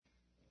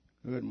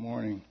Good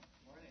morning.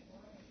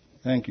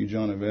 Thank you,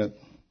 John Yvette.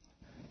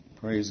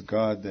 Praise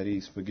God that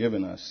He's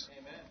forgiven us.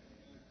 Amen.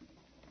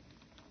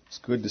 It's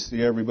good to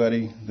see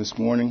everybody this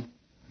morning.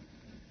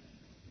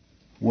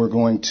 We're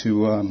going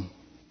to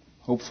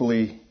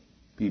hopefully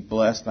be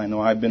blessed. I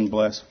know I've been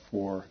blessed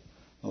for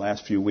the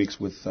last few weeks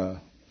with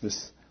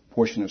this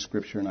portion of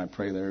Scripture, and I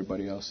pray that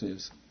everybody else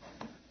is.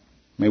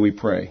 May we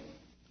pray.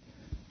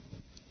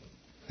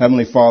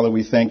 Heavenly Father,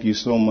 we thank you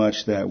so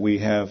much that we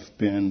have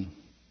been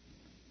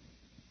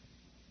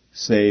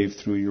saved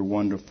through your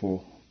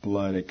wonderful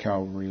blood at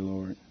Calvary,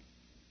 Lord.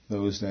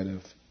 Those that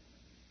have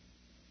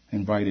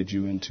invited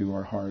you into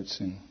our hearts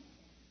and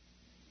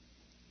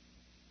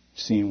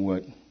seen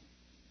what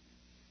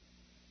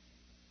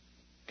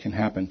can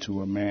happen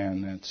to a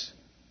man that's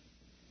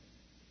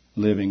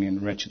living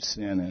in wretched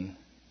sin,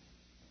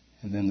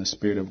 and then the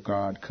Spirit of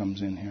God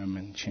comes in him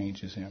and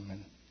changes him,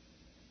 and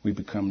we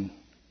become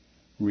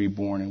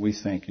reborn. And we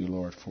thank you,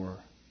 Lord, for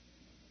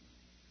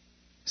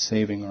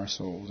saving our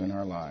souls and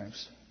our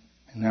lives.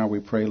 And now we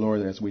pray,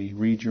 Lord, as we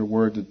read your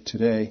word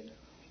today,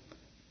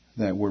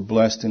 that we're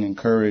blessed and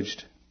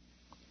encouraged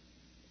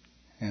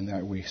and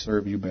that we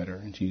serve you better.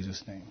 In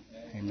Jesus' name,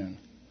 amen.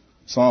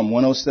 Psalm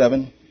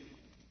 107.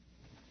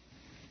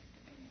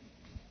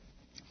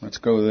 Let's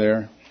go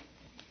there.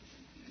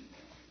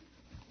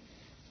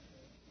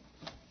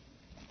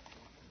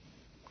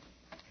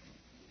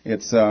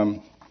 It's,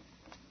 I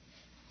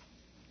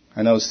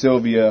know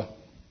Sylvia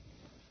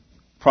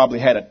probably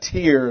had a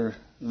tear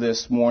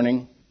this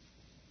morning.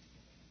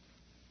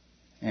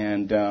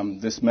 And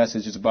this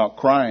message is about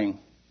crying.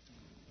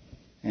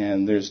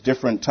 And there's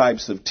different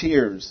types of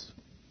tears.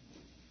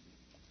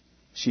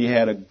 She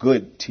had a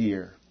good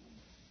tear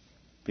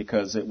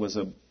because it was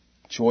a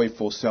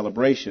joyful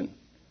celebration.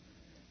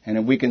 And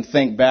if we can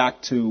think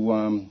back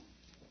to,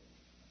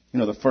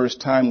 the first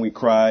time we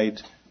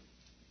cried,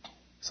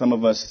 some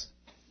of us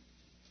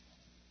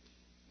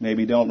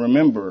maybe don't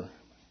remember.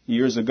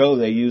 Years ago,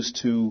 they used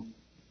to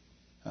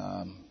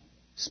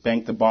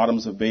spank the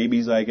bottoms of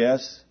babies, I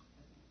guess.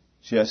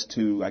 Just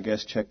to,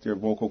 check their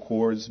vocal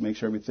cords, make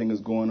sure everything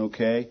is going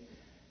okay.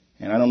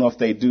 And I don't know if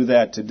they do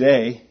that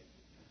today,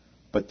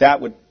 but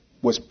that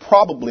was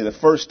probably the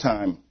first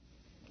time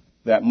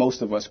that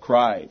most of us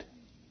cried.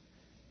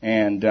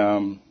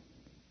 And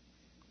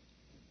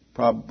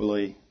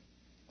probably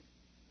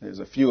there's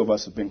a few of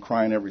us have been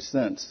crying ever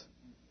since.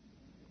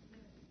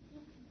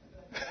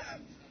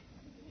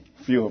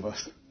 A few of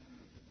us.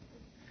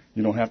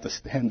 You don't have to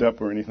stand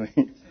up or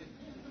anything.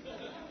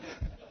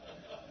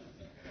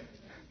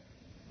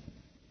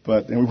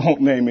 And we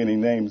won't name any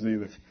names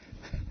either.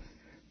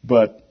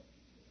 But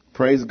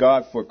praise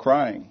God for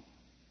crying.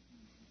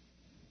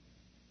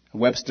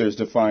 Webster's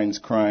defines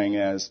crying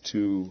as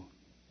to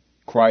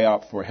cry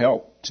out for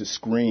help, to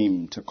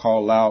scream, to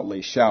call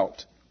loudly,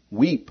 shout,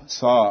 weep,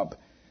 sob,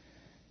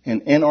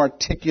 an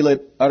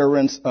inarticulate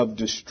utterance of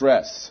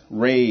distress,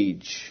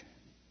 rage.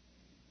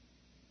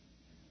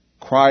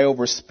 Cry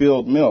over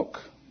spilled milk,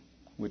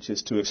 which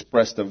is to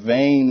express the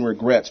vain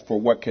regrets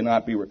for what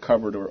cannot be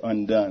recovered or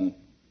undone.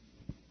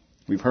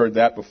 We've heard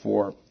that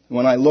before.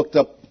 When I looked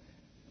up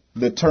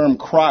the term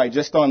cry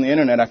just on the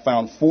internet, I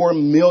found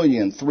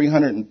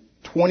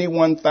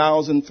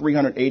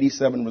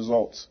 4,321,387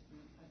 results.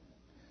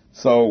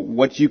 So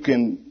what you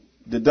can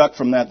deduct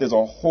from that, there's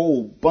a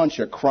whole bunch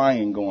of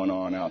crying going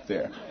on out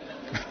there.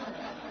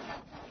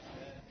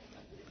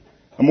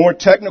 A more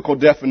technical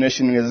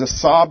definition is a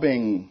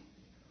sobbing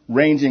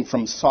ranging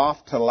from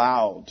soft to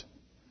loud,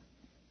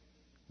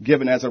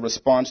 given as a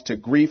response to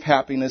grief,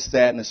 happiness,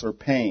 sadness, or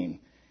pain.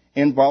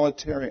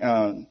 Involuntary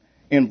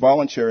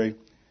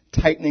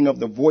tightening of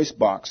the voice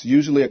box,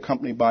 usually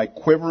accompanied by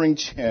quivering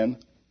chin,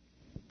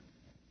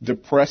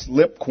 depressed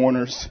lip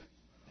corners,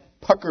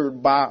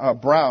 puckered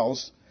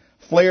brows,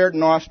 flared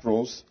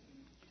nostrils,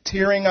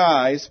 tearing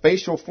eyes,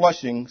 facial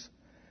flushings,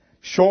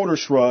 shoulder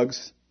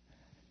shrugs,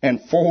 and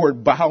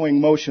forward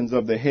bowing motions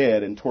of the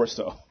head and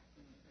torso.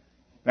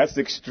 That's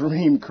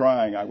extreme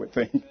crying, I would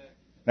think.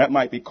 That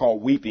might be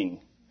called weeping.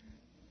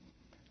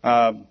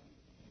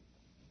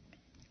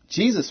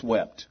 Jesus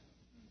wept.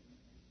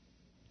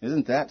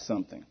 Isn't that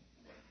something?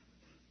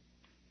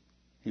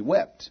 He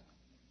wept.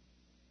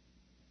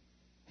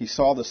 He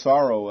saw the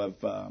sorrow of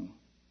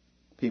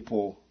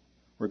people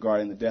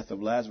regarding the death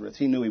of Lazarus.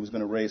 He knew he was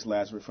going to raise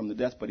Lazarus from the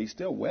death, but he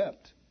still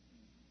wept.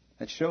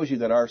 That shows you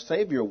that our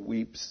Savior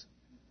weeps.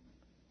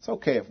 It's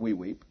okay if we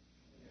weep.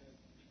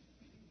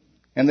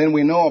 And then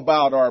we know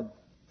about our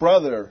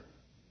brother,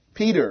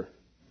 Peter,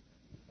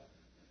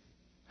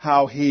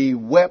 how he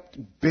wept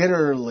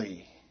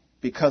bitterly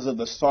because of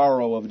the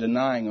sorrow of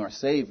denying our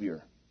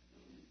Savior.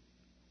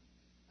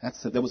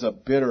 There was a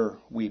bitter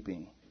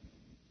weeping.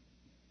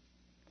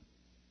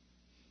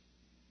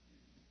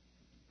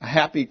 A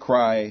happy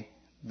cry,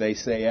 they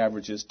say,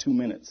 averages 2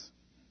 minutes.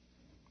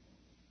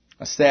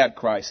 A sad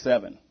cry,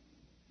 7.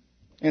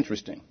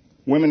 Interesting.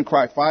 Women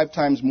cry 5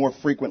 times more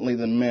frequently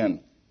than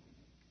men.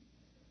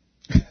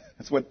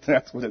 That's what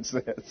it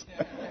says.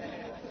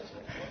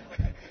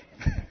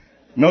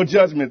 No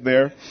judgment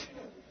there.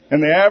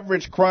 And the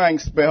average crying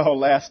spell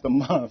lasts a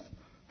month.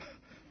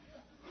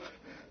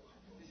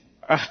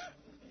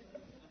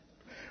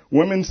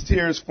 Women's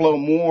tears flow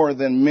more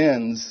than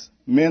men's.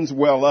 Men's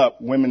well up.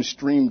 Women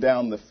stream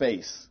down the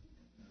face.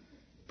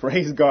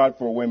 Praise God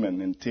for women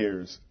in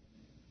tears.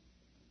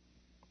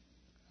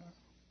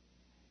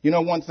 You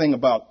know one thing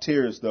about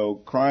tears, though,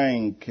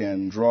 crying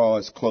can draw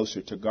us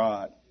closer to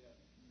God.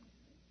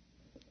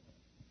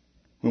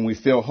 When we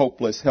feel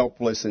hopeless,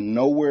 helpless, and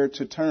nowhere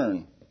to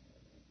turn,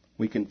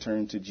 we can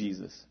turn to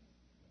Jesus.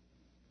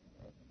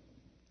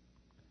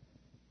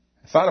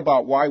 I thought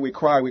about why we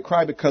cry. We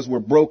cry because we're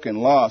broken,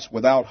 lost,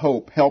 without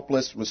hope,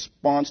 helpless,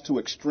 response to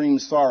extreme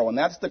sorrow. And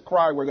that's the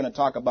cry we're going to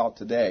talk about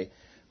today.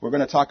 We're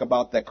going to talk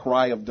about that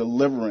cry of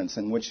deliverance,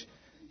 in which,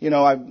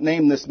 I've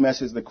named this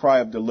message the cry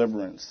of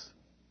deliverance.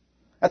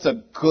 That's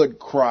a good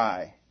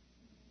cry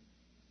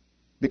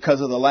because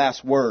of the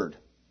last word,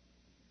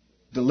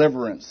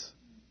 deliverance.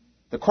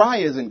 The cry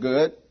isn't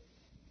good,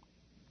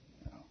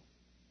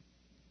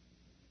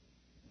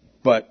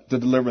 but the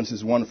deliverance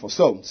is wonderful.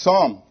 So,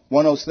 Psalm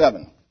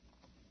 107.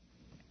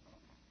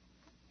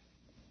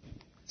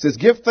 It says,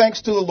 "Give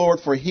thanks to the Lord,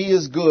 for he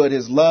is good.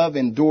 His love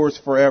endures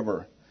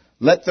forever.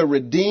 Let the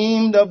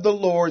redeemed of the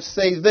Lord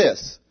say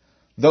this,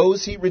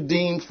 those he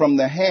redeemed from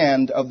the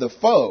hand of the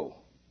foe,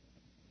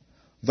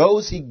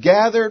 those he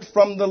gathered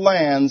from the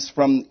lands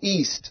from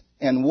east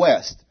and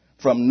west,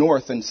 from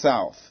north and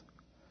south.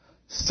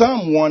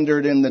 Some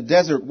wandered in the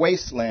desert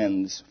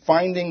wastelands,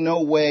 finding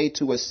no way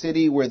to a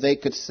city where they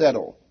could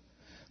settle.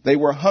 They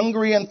were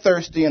hungry and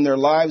thirsty, and their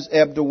lives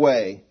ebbed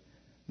away.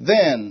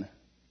 Then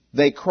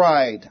they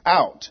cried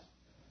out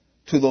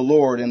to the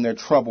Lord in their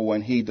trouble,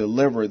 and he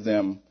delivered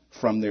them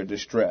from their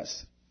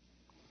distress.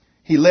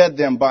 He led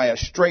them by a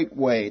straight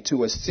way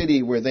to a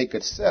city where they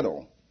could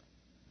settle.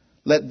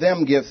 Let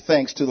them give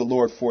thanks to the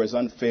Lord for his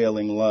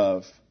unfailing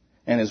love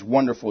and his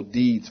wonderful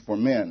deeds for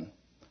men.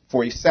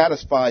 For he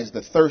satisfies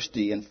the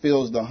thirsty and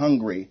fills the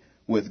hungry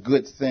with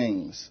good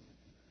things.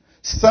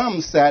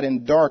 Some sat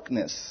in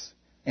darkness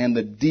and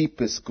the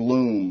deepest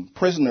gloom,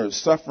 prisoners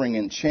suffering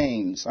in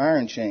chains,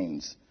 iron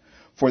chains.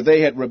 For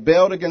they had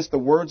rebelled against the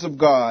words of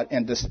God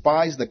and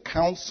despised the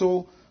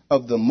counsel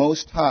of the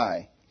Most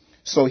High.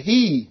 So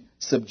he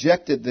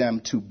subjected them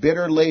to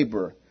bitter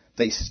labor.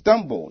 They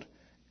stumbled,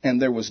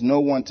 and there was no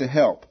one to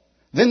help.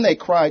 Then they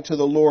cried to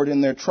the Lord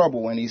in their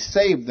trouble, and he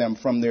saved them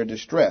from their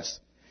distress.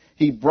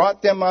 He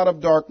brought them out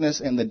of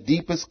darkness and the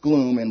deepest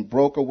gloom and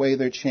broke away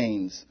their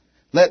chains.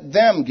 Let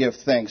them give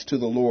thanks to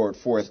the Lord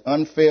for his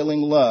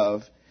unfailing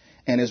love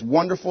and his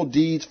wonderful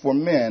deeds for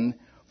men,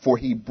 for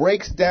he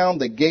breaks down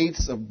the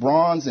gates of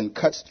bronze and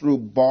cuts through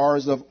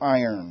bars of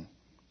iron.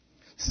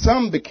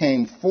 Some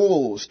became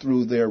fools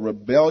through their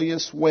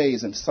rebellious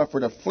ways and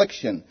suffered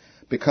affliction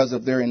because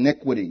of their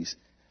iniquities.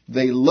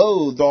 They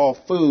loathed all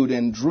food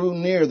and drew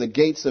near the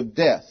gates of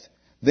death.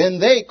 Then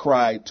they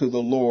cried to the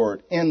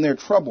Lord in their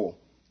trouble,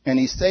 and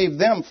he saved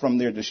them from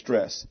their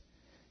distress.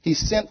 He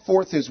sent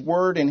forth his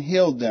word and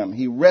healed them.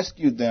 He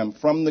rescued them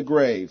from the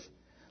grave.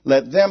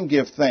 Let them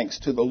give thanks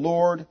to the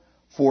Lord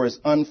for his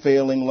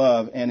unfailing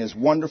love and his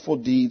wonderful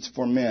deeds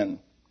for men.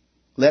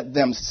 Let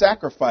them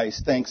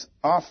sacrifice thanks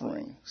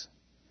offerings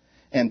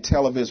and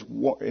tell of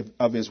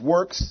his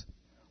works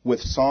with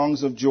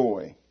songs of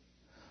joy.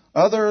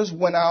 Others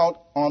went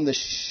out on the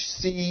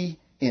sea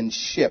in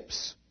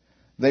ships.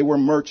 They were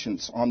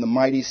merchants on the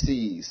mighty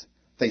seas.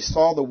 They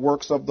saw the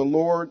works of the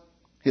Lord,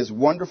 his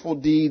wonderful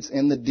deeds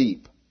in the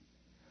deep.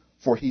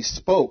 For he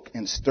spoke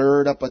and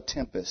stirred up a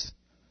tempest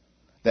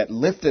that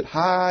lifted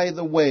high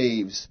the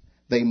waves.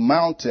 They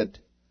mounted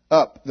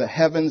up the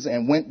heavens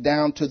and went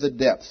down to the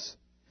depths.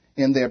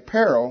 In their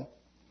peril,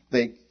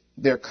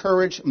 their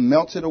courage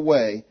melted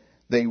away.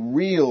 They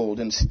reeled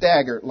and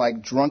staggered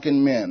like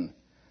drunken men.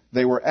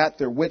 They were at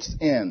their wits'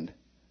 end.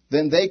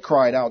 Then they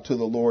cried out to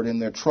the Lord in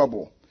their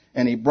trouble,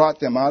 and he brought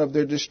them out of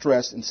their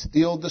distress and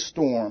stilled the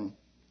storm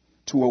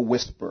to a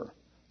whisper.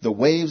 The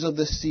waves of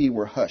the sea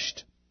were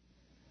hushed.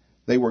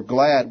 They were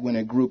glad when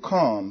it grew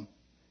calm,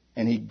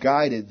 and he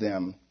guided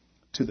them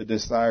to the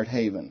desired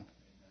haven.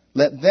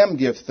 Let them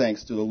give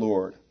thanks to the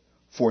Lord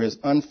for his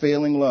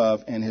unfailing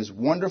love and his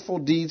wonderful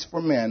deeds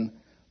for men.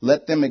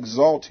 Let them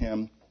exalt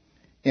him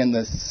in the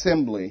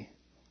assembly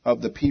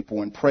of the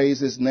people and praise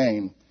his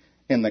name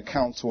in the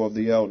council of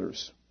the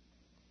elders.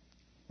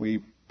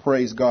 We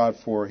praise God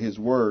for his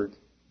word.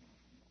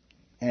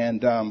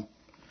 And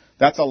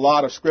that's a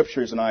lot of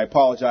scriptures, and I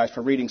apologize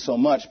for reading so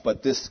much,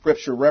 but this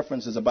scripture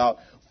reference is about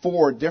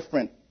 4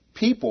 different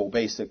people,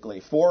 basically,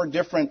 4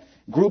 different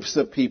groups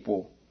of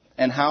people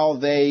and how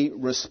they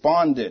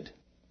responded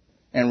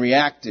and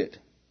reacted.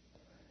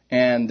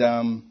 And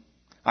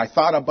I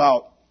thought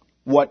about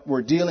what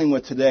we're dealing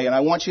with today, and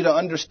I want you to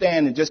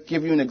understand and just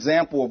give you an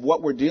example of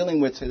what we're dealing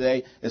with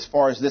today as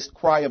far as this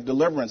cry of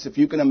deliverance. If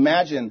you can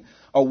imagine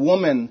a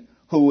woman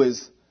who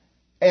is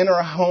in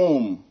her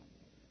home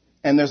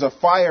and there's a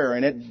fire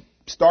and it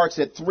starts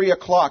at 3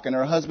 o'clock and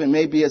her husband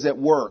maybe is at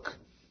work,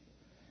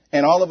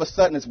 and all of a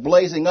sudden it's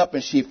blazing up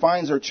and she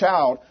finds her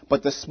child,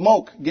 but the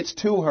smoke gets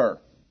to her.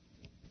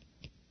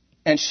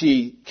 and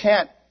she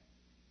can't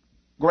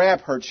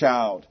grab her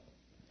child.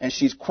 And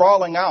she's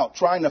crawling out,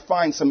 trying to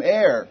find some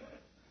air.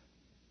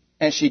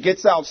 And she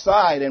gets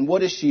outside, and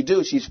what does she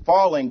do? She's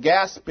falling,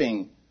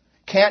 gasping,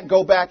 can't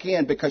go back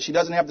in because she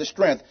doesn't have the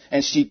strength.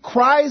 And she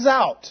cries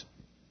out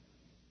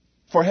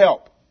for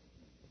help.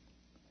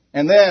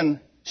 And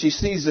then she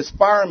sees this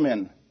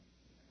fireman.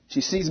 She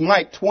sees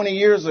Mike 20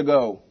 years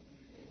ago.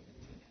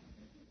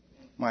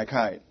 Mike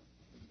Hyde.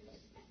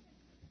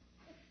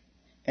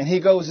 And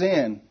he goes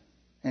in,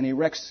 and he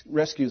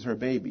rescues her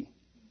baby.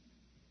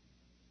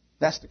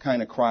 That's the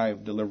kind of cry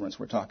of deliverance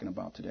we're talking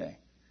about today.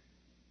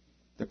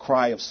 The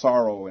cry of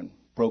sorrow and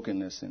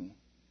brokenness and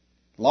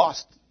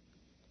lost.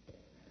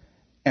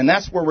 And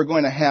that's where we're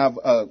going to have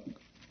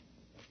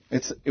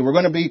we're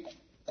going to be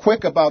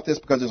quick about this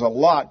because there's a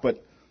lot,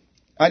 but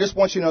I just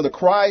want you to know the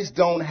cries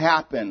don't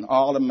happen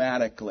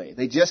automatically.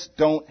 They just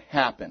don't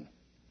happen.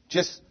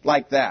 Just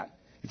like that.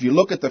 If you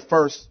look at the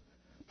first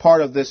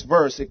part of this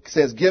verse, it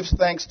says, "Give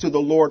thanks to the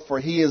Lord, for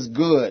he is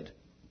good."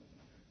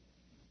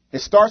 It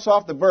starts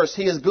off the verse,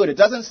 he is good. It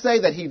doesn't say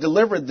that he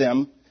delivered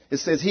them. It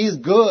says he's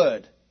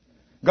good.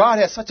 God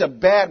has such a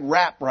bad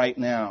rap right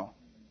now.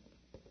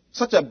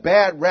 Such a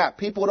bad rap.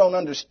 People don't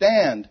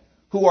understand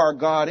who our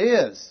God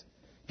is.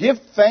 Give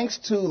thanks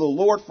to the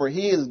Lord, for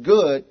he is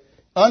good.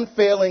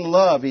 Unfailing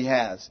love he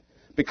has,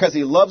 because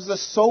he loves us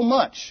so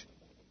much.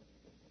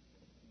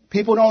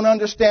 People don't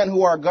understand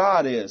who our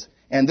God is.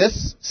 And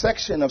this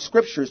section of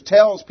scriptures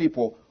tells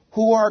people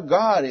who our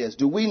God is.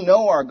 Do we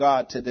know our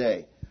God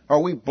today? Are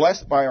we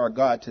blessed by our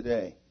God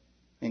today?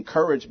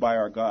 Encouraged by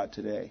our God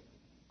today?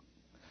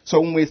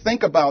 So when we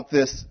think about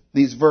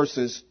these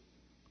verses,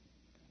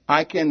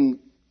 I can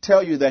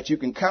tell you that you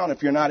can count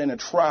if you're not in a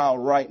trial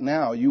right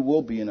now, you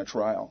will be in a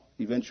trial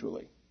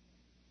eventually.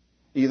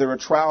 Either a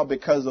trial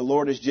because the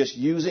Lord is just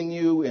using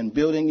you and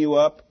building you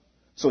up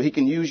so he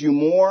can use you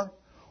more,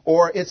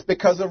 or it's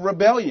because of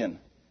rebellion.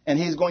 And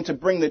he's going to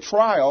bring the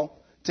trial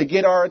to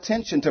get our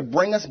attention, to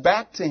bring us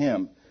back to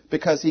him,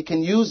 because he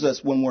can use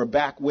us when we're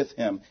back with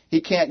him.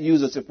 He can't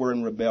use us if we're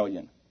in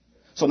rebellion.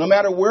 So no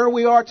matter where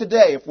we are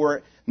today, if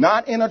we're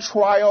not in a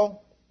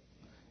trial,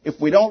 if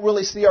we don't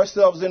really see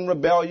ourselves in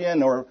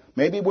rebellion, or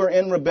maybe we're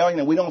in rebellion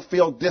and we don't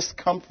feel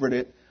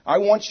discomforted, I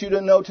want you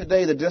to know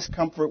today the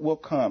discomfort will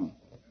come.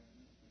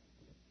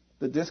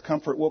 The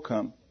discomfort will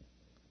come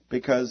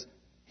because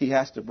he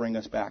has to bring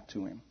us back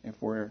to him. If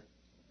we're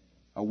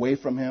away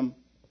from him,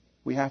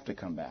 we have to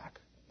come back.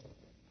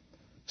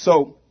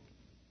 So,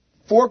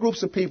 4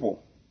 groups of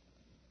people.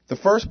 The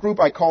first group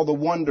I call the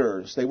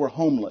wanderers. They were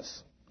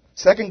homeless.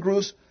 Second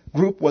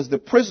group was the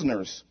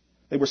prisoners.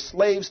 They were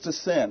slaves to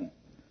sin.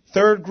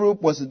 Third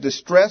group was the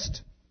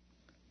distressed.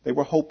 They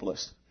were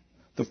hopeless.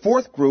 The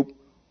fourth group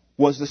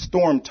was the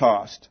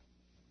storm-tossed,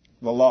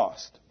 the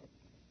lost.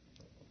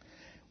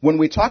 When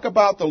we talk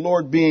about the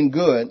Lord being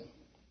good,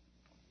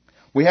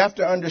 we have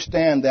to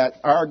understand that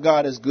our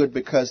God is good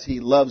because he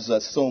loves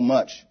us so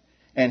much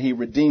and he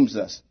redeems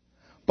us.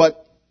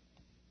 But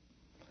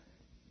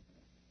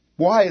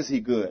why is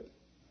he good?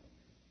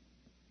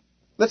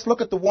 Let's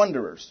look at the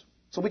wanderers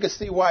so we can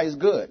see why he's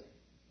good.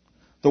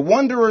 The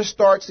wanderer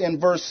starts in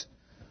verse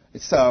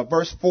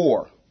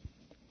 4.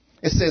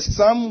 It says,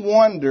 "Some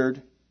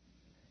wandered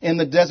in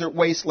the desert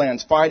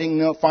wastelands, finding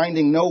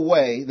no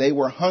way. They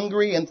were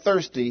hungry and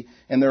thirsty,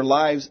 and their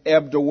lives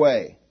ebbed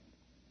away."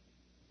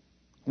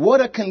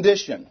 What a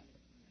condition.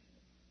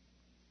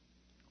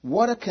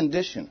 What a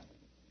condition.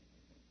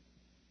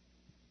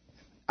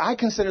 I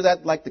consider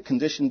that like the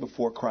condition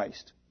before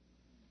Christ.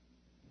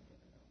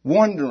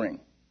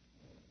 Wandering.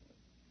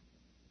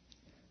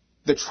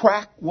 The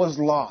track was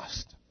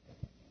lost.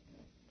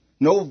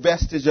 No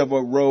vestige of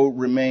a road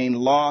remained,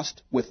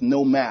 lost with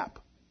no map.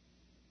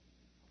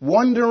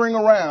 Wandering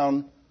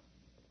around,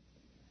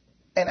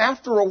 and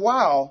after a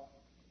while,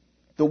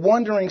 the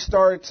wandering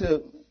started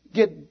to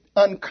get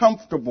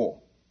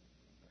uncomfortable.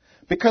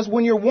 Because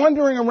when you're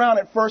wandering around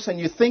at first and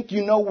you think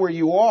you know where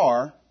you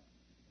are,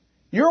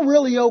 you're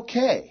really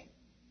okay.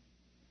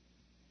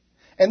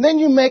 And then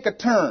you make a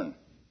turn.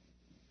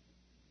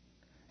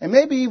 And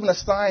maybe even a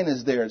sign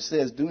is there that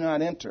says, "Do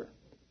not enter."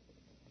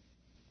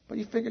 But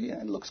you figure,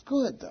 yeah, it looks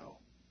good though.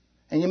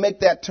 And you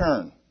make that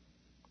turn.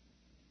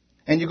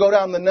 And you go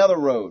down another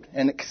road,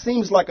 and it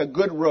seems like a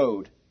good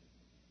road.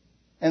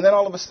 And then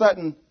all of a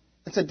sudden,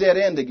 it's a dead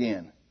end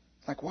again.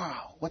 It's like,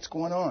 wow, what's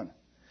going on?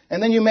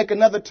 And then you make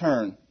another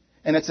turn,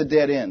 and it's a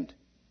dead end.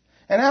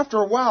 And after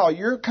a while,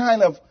 you're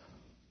kind of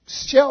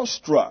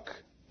shell-struck.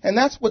 And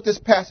that's what this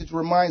passage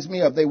reminds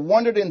me of. They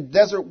wandered in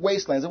desert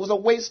wastelands. It was a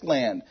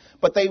wasteland,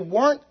 but they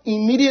weren't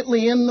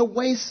immediately in the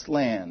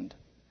wasteland.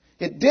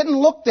 It didn't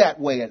look that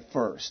way at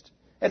first.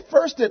 At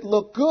first, it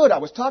looked good. I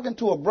was talking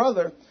to a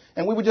brother,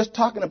 and we were just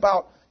talking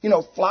about,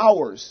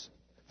 flowers,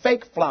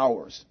 fake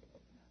flowers.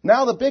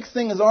 Now the big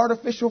thing is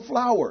artificial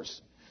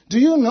flowers. Do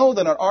you know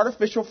that an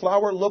artificial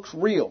flower looks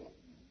real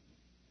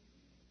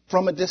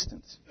from a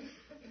distance?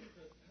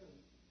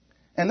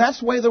 And that's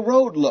the way the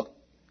road looked.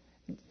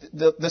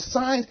 The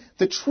signs,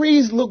 the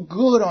trees look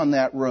good on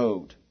that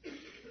road.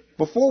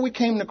 Before we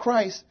came to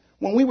Christ,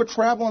 when we were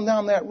traveling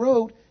down that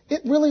road,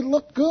 it really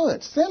looked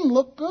good. Sin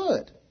looked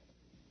good.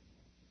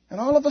 And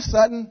all of a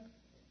sudden,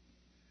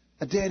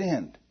 a dead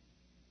end.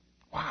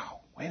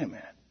 Wow, wait a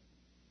minute.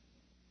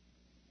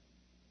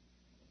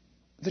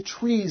 The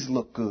trees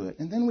look good.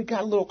 And then we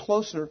got a little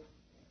closer.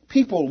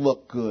 People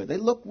look good. They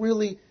look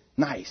really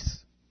nice.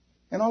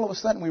 And all of a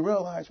sudden we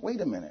realize, wait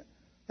a minute,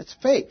 it's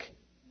fake.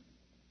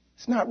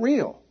 It's not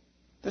real.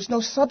 There's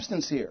no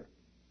substance here.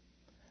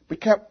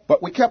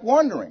 But we kept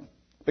wondering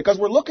because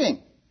we're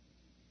looking.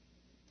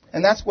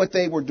 And that's what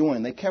they were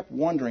doing. They kept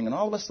wondering. And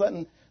all of a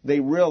sudden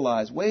they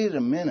realized, wait a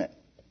minute.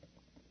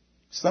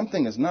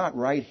 Something is not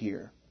right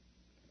here.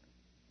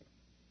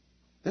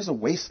 There's a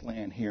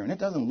wasteland here, and it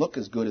doesn't look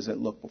as good as it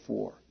looked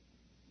before.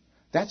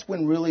 That's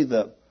when really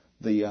the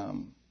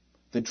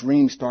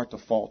dreams start to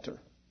falter.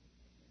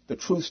 The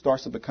truth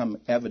starts to become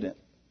evident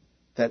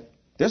that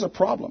there's a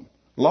problem.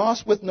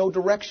 Lost with no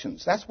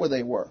directions. That's where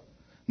they were.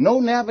 No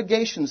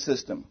navigation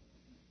system.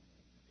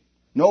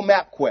 No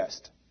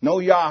MapQuest. No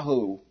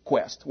Yahoo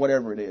Quest,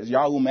 whatever it is,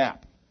 Yahoo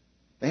Map.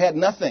 They had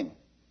nothing.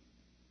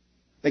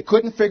 They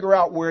couldn't figure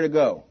out where to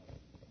go.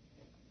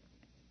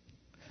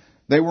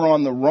 They were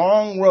on the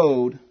wrong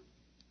road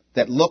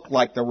that looked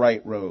like the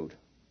right road.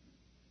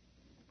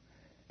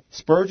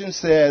 Spurgeon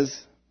says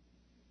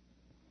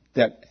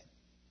that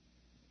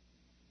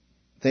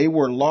they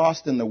were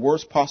lost in the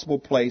worst possible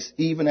place,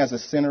 even as a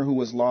sinner who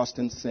was lost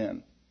in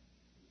sin.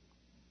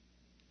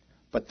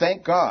 But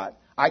thank God,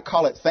 I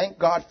call it thank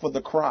God for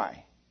the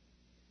cry.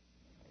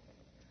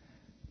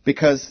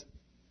 Because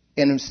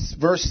in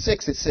verse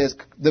 6 it says,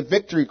 the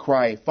victory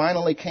cry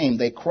finally came.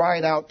 They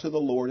cried out to the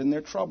Lord in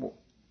their trouble.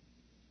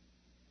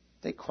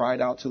 They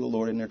cried out to the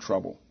Lord in their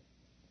trouble.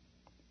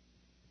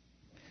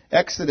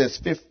 Exodus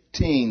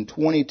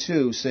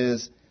 15:22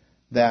 says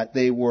that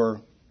they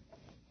were,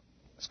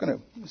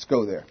 let's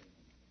go there.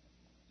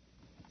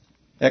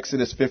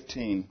 Exodus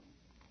 15.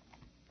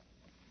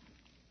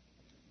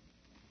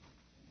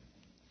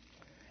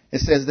 It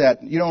says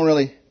that you don't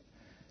really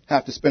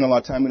have to spend a lot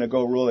of time. I'm going to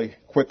go really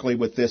quickly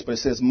with this, but it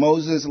says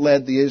Moses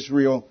led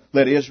Israel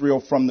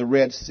from the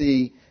Red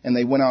Sea, and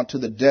they went out to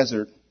the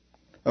desert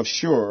of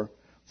Shur.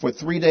 For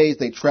 3 days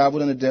they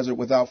traveled in the desert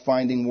without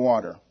finding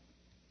water.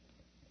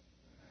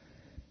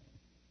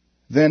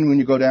 Then when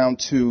you go down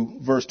to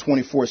verse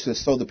 24, it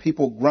says, so the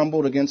people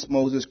grumbled against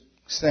Moses,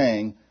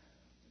 saying,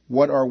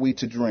 what are we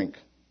to drink?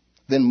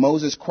 Then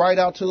Moses cried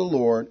out to the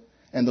Lord,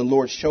 and the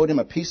Lord showed him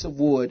a piece of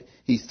wood.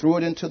 He threw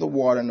it into the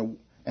water,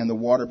 and the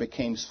water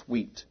became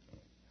sweet.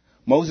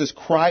 Moses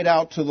cried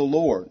out to the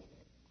Lord,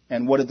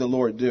 and what did the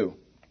Lord do?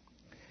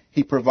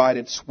 He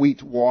provided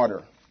sweet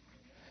water.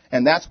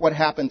 And that's what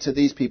happened to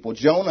these people.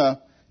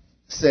 Jonah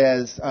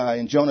says,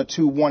 in Jonah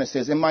 2:1, it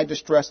says, in my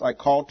distress I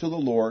called to the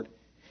Lord.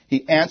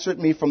 He answered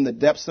me from the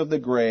depths of the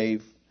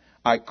grave.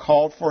 I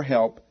called for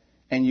help,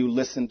 and you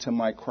listened to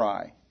my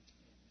cry.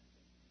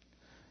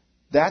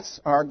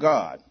 That's our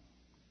God.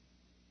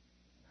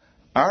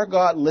 Our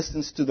God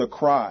listens to the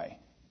cry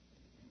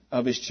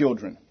of his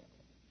children.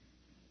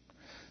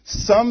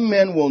 Some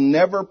men will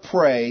never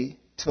pray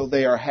till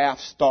they are half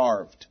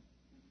starved.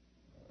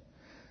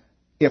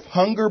 If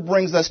hunger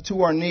brings us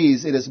to our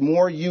knees, it is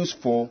more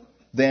useful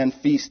than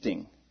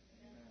feasting.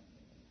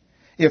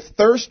 If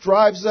thirst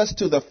drives us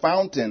to the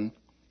fountain,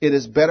 it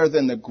is better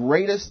than the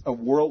greatest of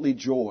worldly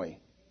joy.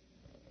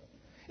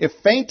 If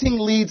fainting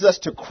leads us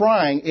to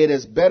crying, it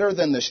is better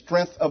than the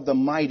strength of the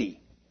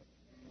mighty.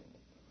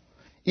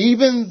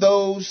 Even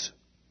though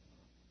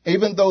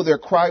their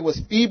cry was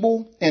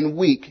feeble and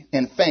weak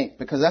and faint,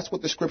 because that's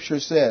what the scripture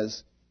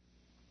says,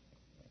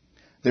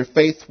 their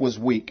faith was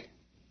weak.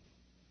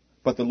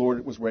 But the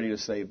Lord was ready to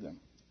save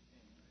them.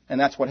 And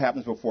that's what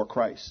happens before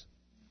Christ.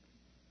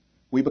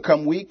 We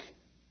become weak.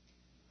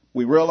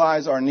 We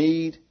realize our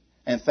need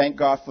and thank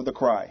God for the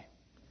cry.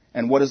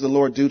 And what does the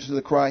Lord do to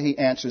the cry? He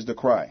answers the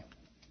cry.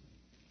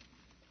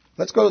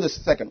 Let's go to the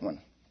second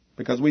one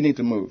because we need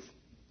to move.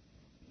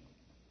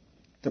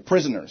 The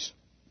prisoners.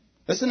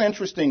 This is an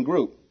interesting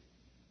group.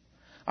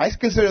 I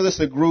consider this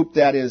a group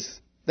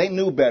they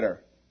knew better.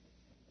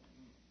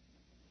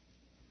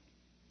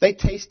 They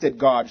tasted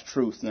God's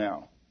truth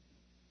now.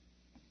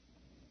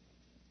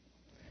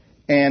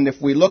 And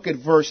if we look at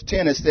verse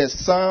 10, it says,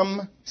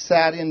 some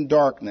sat in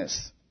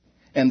darkness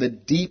and the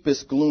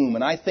deepest gloom.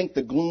 And I think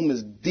the gloom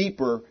is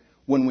deeper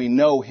when we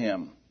know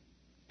him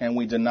and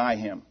we deny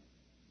him.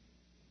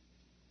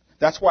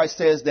 That's why it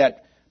says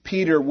that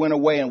Peter went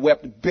away and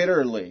wept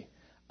bitterly.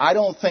 I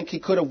don't think he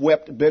could have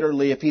wept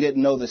bitterly if he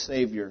didn't know the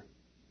Savior.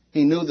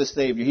 He knew the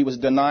Savior. He was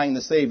denying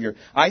the Savior.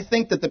 I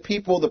think that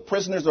the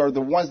prisoners are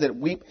the ones that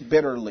weep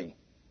bitterly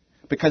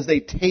because they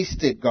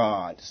tasted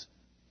God's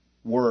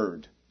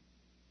word.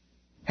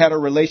 Had a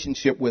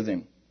relationship with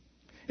him.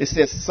 It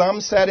says,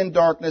 some sat in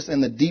darkness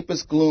and the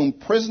deepest gloom,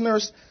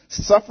 prisoners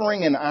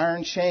suffering in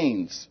iron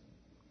chains.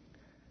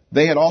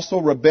 They had also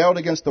rebelled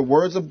against the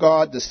words of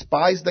God,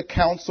 despised the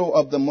counsel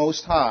of the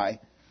Most High.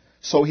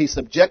 So he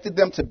subjected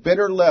them to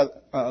bitter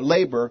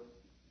labor,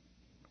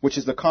 which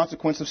is the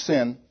consequence of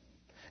sin.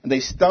 And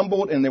they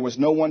stumbled and there was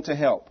no one to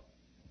help.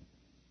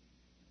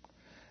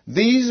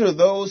 These are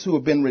those who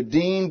have been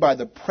redeemed by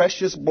the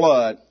precious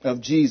blood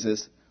of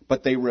Jesus,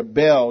 but they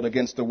rebelled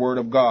against the word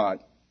of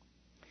God,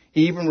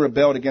 even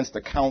rebelled against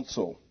the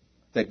counsel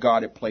that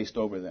God had placed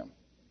over them.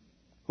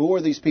 Who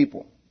are these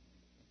people?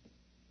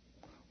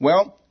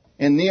 Well,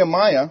 in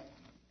Nehemiah,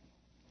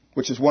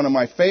 which is one of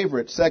my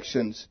favorite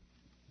sections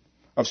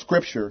of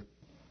Scripture,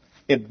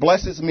 it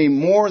blesses me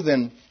more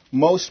than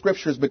most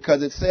Scriptures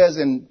because it says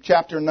in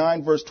chapter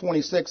 9, verse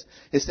 26,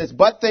 it says,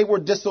 "But they were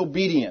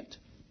disobedient,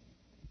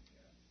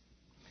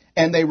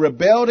 and they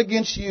rebelled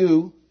against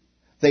you.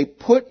 They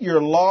put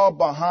your law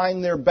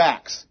behind their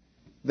backs."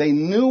 They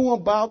knew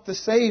about the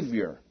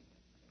Savior.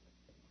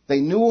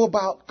 They knew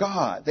about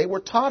God. They were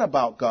taught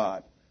about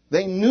God.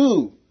 They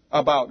knew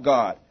about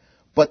God.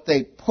 But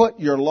they put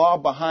your law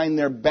behind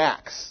their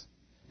backs.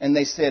 And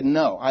they said,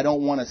 "No, I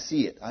don't want to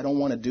see it. I don't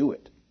want to do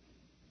it."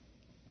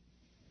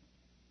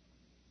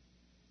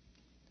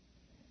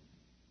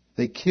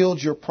 They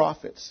killed your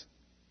prophets.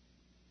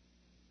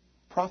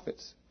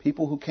 Prophets.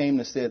 People who came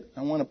and said,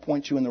 "I want to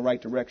point you in the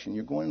right direction.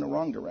 You're going in the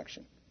wrong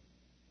direction."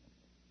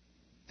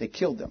 They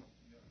killed them.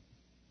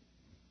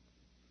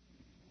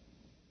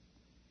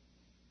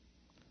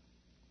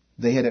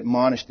 They had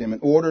admonished them in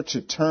order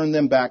to turn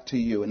them back to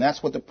you. And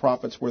that's what the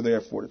prophets were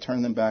there for, to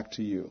turn them back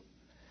to you.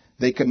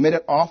 They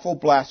committed awful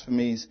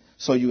blasphemies,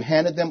 so you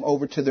handed them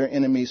over to their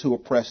enemies who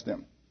oppressed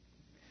them.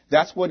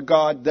 That's what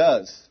God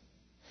does.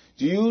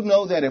 Do you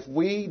know that if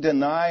we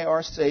deny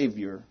our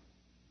Savior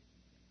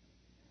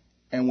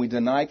and we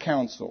deny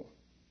counsel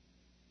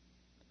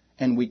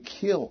and we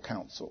kill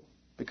counsel,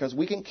 because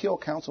we can kill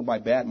counsel by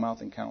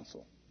bad-mouthing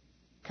counsel.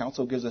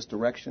 Counsel gives us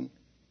direction,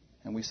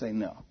 and we say,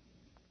 "No,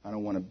 I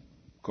don't want to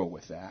go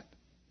with that."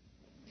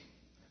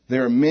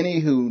 There are many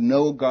who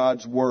know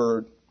God's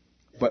word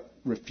but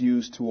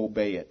refuse to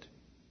obey it.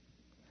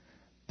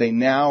 They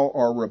now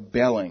are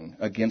rebelling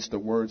against the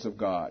words of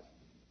God.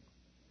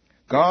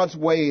 God's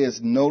way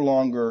is no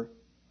longer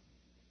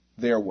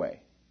their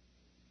way.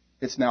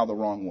 It's now the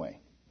wrong way.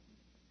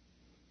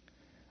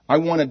 "I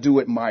want to do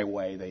it my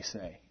way," they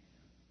say.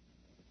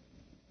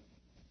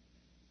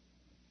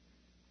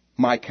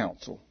 My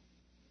counsel.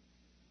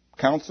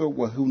 Counsel?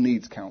 Well, who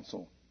needs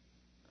counsel?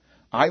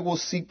 I will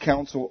seek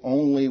counsel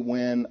only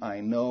when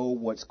I know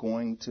what's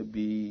going to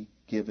be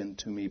given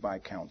to me by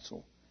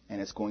counsel,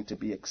 and it's going to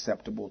be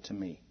acceptable to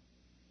me.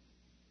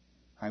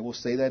 I will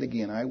say that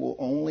again. I will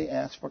only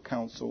ask for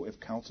counsel if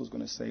counsel is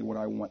going to say what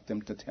I want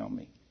them to tell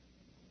me.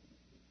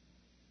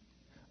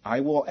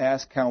 I will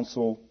ask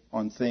counsel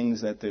on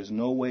things that there's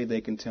no way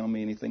they can tell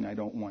me anything I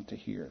don't want to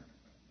hear.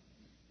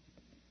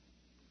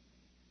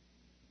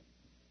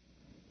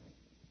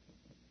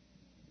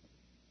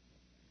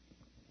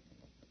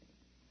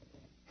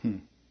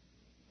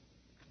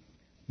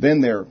 Then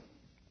they're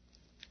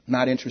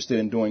not interested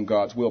in doing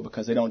God's will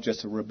because they don't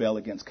just rebel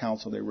against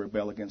counsel, they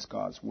rebel against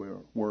God's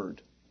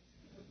word.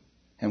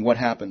 And what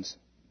happens?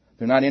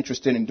 They're not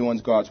interested in doing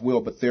God's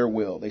will, but their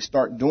will. They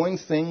start doing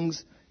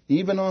things,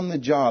 even on the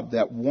job,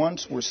 that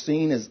once were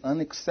seen as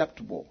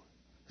unacceptable.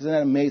 Isn't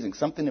that amazing?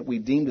 Something that we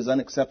deemed as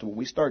unacceptable,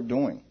 we start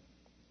doing.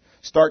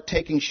 Start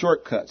taking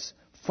shortcuts,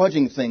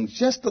 fudging things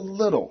just a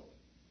little.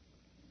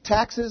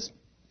 Taxes,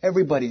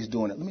 everybody's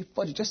doing it. Let me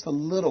fudge just a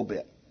little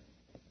bit.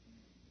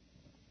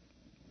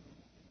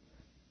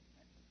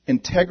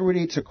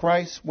 Integrity to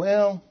Christ,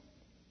 well,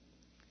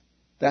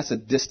 that's a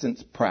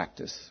distant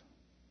practice.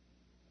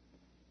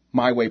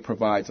 My way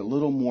provides a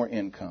little more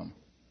income,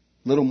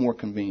 a little more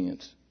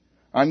convenience.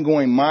 I'm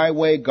going my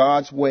way,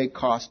 God's way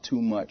costs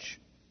too much.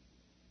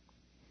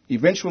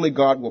 Eventually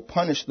God will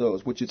punish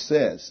those, which it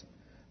says,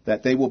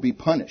 that they will be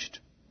punished.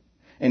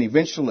 And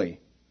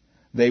eventually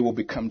they will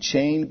become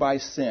chained by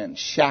sin,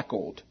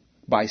 shackled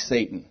by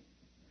Satan.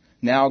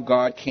 Now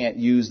God can't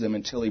use them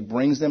until He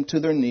brings them to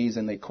their knees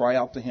and they cry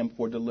out to Him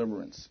for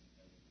deliverance.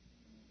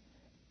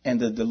 And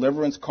the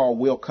deliverance call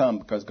will come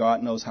because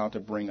God knows how to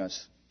bring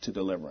us to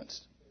deliverance.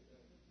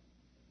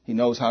 He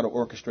knows how to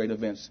orchestrate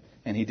events,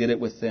 and He did it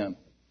with them.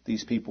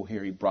 These people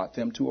here, He brought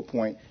them to a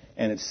point,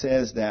 and it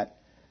says that,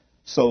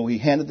 so He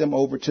handed them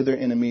over to their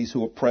enemies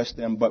who oppressed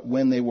them, but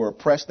when they were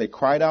oppressed, they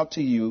cried out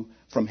to you.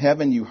 From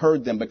heaven you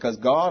heard them, because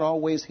God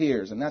always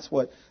hears, and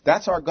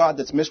that's our God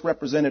that's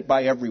misrepresented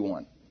by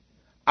everyone.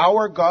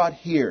 Our God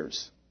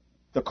hears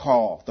the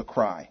call, the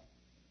cry.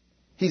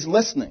 He's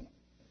listening.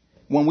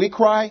 When we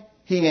cry,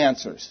 He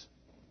answers.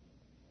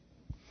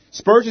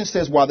 Spurgeon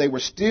says, while there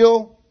was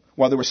still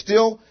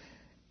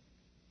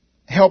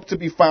help to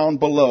be found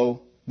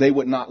below, they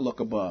would not look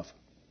above.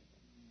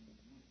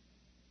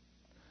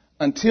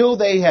 Until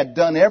they had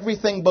done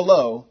everything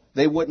below,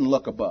 they wouldn't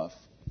look above.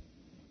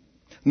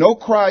 No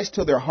cries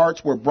till their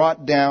hearts were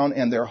brought down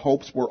and their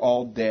hopes were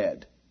all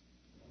dead.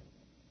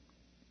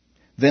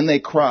 Then they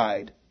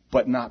cried,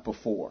 but not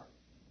before.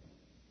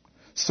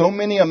 So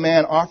many a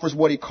man offers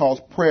what he calls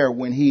prayer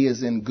when he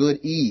is in good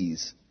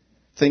ease,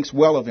 thinks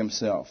well of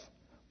himself.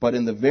 But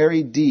in the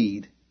very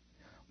deed,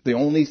 the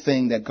only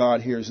thing that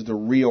God hears is the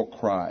real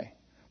cry,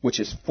 which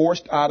is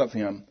forced out of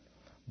him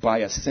by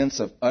a sense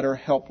of utter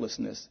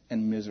helplessness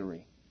and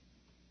misery.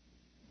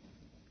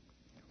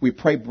 We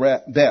pray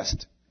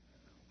best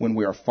when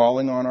we are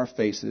falling on our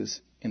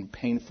faces in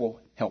painful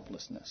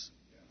helplessness.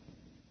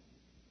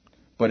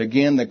 But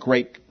again, the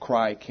great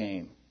cry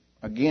came.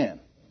 Again,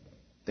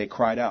 they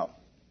cried out.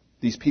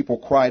 These people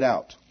cried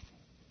out.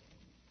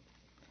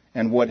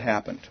 And what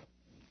happened?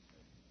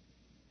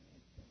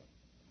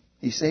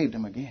 He saved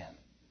them again.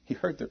 He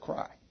heard their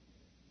cry.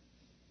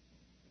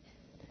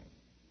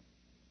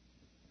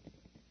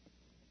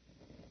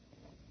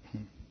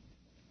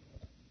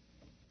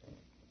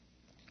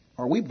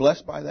 Are we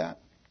blessed by that?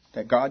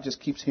 That God just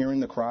keeps hearing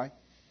the cry?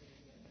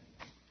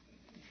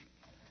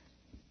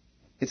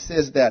 It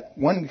says that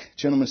one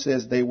gentleman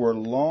says they were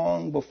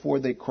long before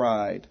they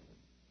cried,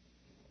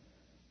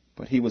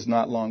 but he was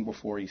not long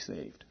before he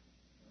saved.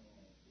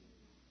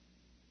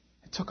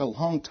 It took a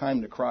long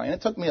time to cry, and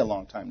it took me a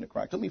long time to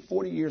cry. It took me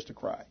 40 years to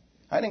cry.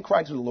 I didn't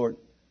cry to the Lord.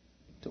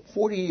 It took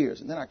 40 years,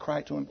 and then I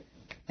cried to Him,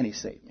 and He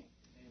saved me.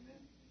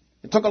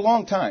 It took a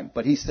long time,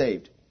 but He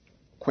saved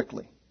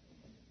quickly.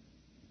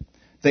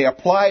 They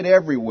applied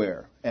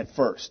everywhere at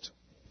first.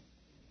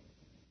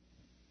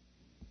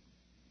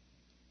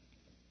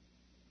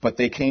 But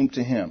they came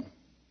to Him.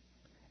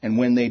 And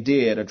when they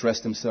did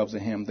address themselves to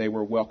Him, they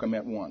were welcome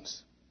at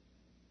once.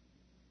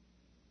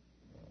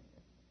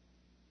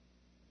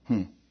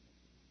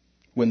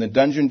 When the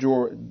dungeon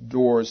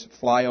doors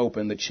fly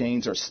open, the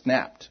chains are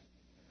snapped.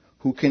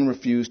 Who can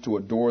refuse to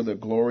adore the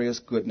glorious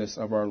goodness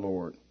of our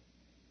Lord?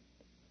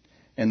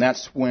 And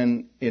that's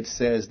when it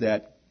says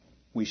that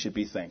we should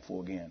be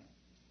thankful again.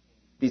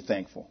 Be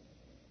thankful.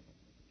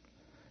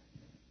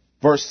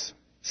 Verse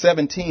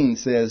 17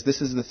 says,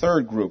 this is the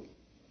third group.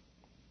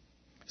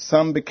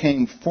 Some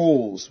became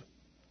fools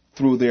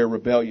through their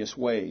rebellious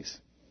ways.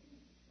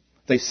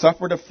 They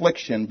suffered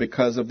affliction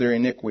because of their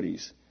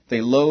iniquities.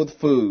 They loathed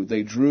food.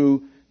 They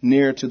drew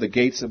near to the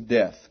gates of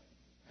death.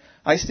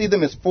 I see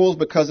them as fools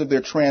because of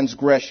their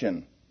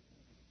transgression,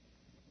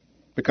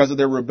 because of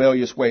their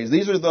rebellious ways.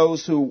 These are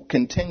those who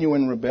continue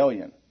in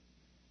rebellion.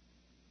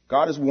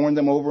 God has warned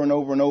them over and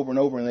over and over and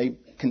over, and they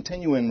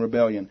continue in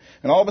rebellion.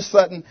 And all of a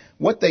sudden,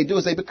 what they do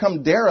is they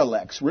become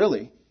derelicts,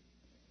 really.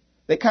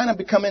 They kind of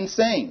become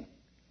insane.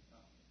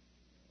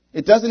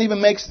 It doesn't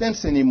even make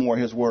sense anymore,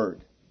 His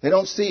Word. They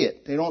don't see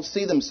it. They don't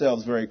see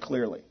themselves very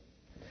clearly.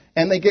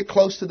 And they get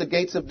close to the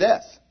gates of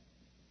death.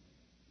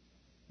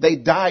 They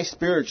die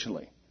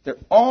spiritually. They're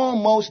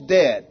almost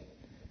dead.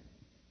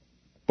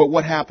 But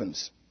what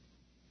happens?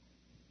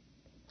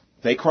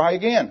 They cry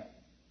again.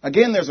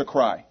 Again, there's a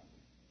cry.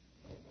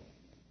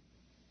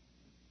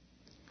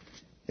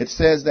 It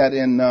says that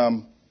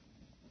in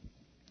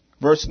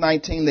verse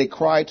 19, they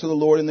cried to the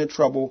Lord in their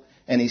trouble,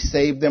 and He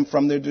saved them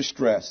from their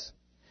distress.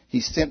 He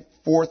sent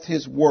forth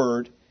His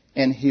word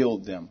and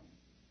healed them.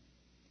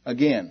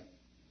 Again,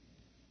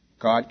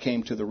 God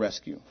came to the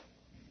rescue.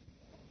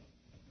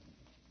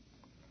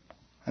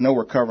 I know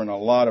we're covering a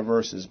lot of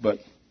verses, but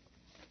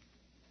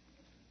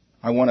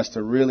I want us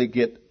to really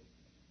get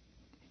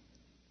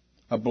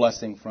a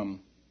blessing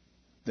from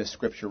this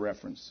scripture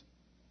reference.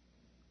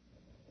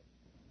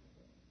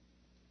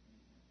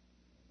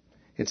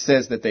 It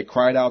says that they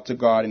cried out to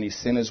God, and He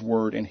sent His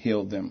word and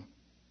healed them.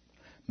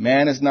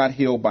 Man is not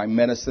healed by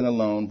medicine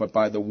alone, but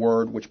by the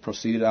word which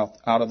proceeded out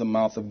of the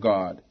mouth of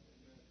God.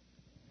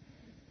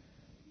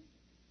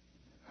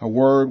 A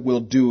word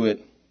will do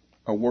it.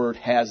 A word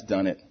has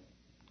done it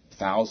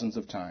thousands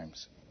of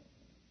times.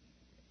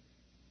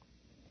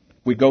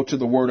 We go to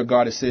the Word of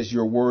God. It says,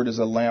 your word is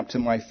a lamp to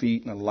my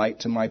feet and a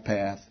light to my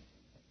path.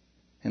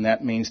 And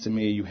that means to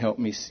me, you help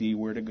me see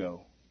where to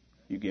go.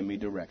 You give me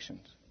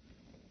directions.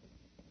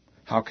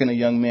 How can a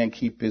young man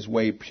keep his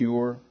way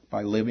pure?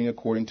 By living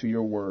according to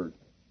your word.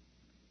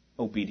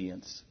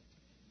 Obedience.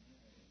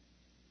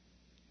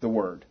 The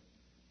word.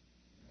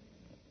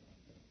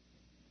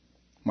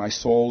 My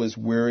soul is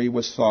weary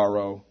with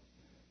sorrow.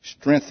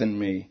 Strengthen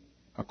me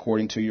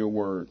according to your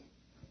word.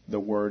 The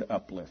word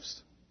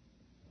uplifts.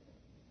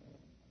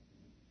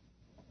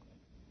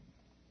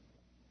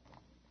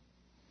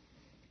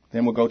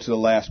 Then we'll go to the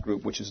last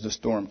group, which is the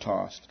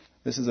storm-tossed.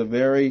 This is a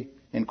very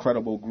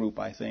incredible group,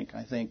 I think.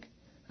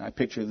 I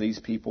picture these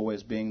people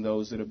as being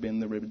those that have been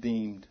the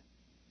redeemed.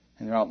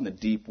 And they're out in the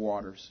deep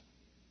waters.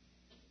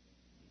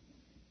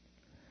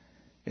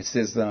 It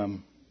says,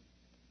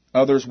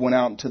 others went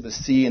out into the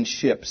sea in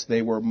ships.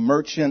 They were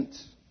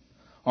merchants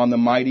on the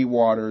mighty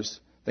waters.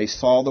 They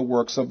saw the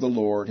works of the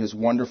Lord, His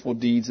wonderful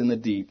deeds in the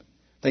deep.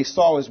 They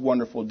saw His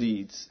wonderful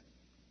deeds.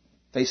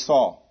 They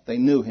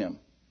knew Him.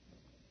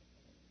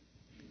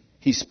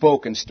 He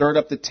spoke and stirred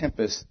up the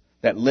tempest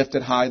that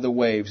lifted high the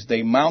waves.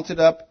 They mounted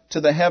up to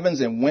the heavens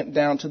and went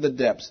down to the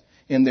depths.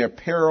 In their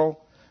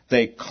peril,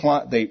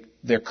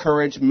 their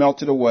courage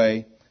melted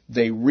away.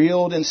 They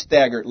reeled and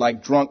staggered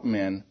like drunk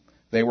men.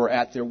 They were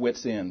at their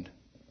wits' end.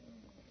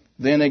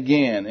 Then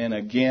again and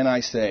again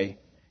I say,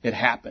 it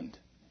happened.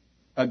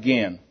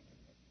 Again.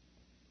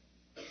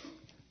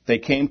 They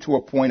came to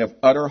a point of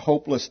utter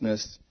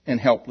hopelessness and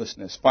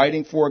helplessness,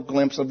 fighting for a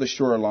glimpse of the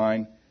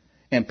shoreline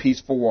and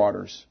peaceful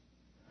waters.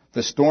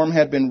 The storm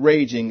had been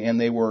raging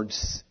and they were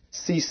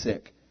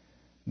seasick.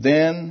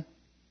 Then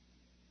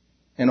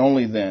and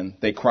only then,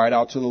 they cried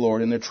out to the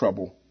Lord in their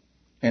trouble,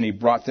 and he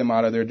brought them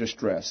out of their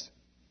distress.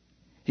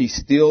 He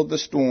stilled the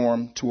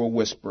storm to a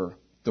whisper.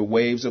 The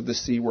waves of the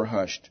sea were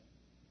hushed.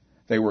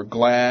 They were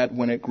glad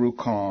when it grew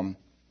calm,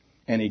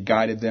 and he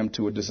guided them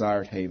to a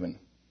desired haven.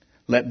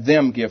 Let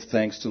them give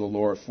thanks to the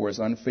Lord for his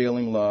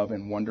unfailing love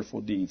and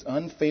wonderful deeds.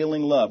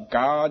 Unfailing love.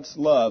 God's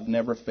love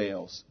never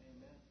fails.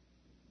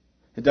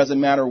 It doesn't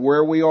matter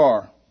where we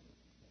are.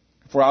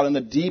 If we're out in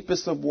the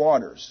deepest of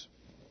waters,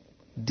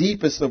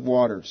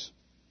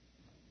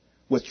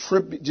 with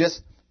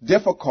just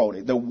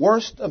difficulty, the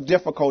worst of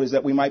difficulties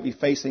that we might be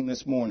facing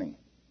this morning,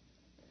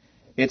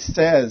 it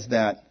says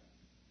that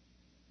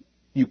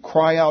you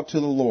cry out to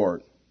the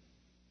Lord,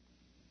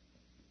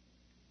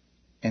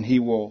 and he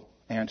will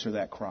answer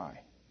that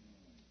cry.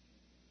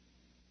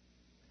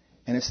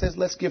 And it says,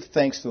 let's give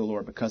thanks to the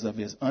Lord because of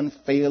his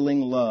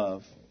unfailing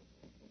love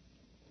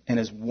and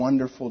his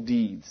wonderful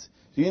deeds.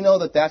 Do you know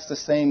that that's the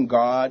same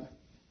God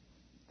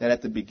that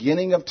at the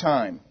beginning of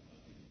time,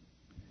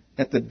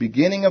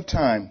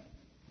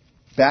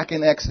 back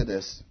in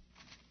Exodus,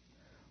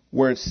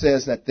 where it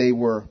says that they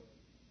were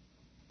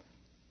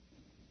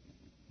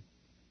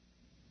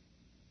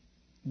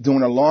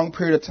during a long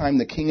period of time,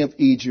 the king of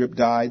Egypt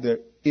died.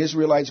 The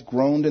Israelites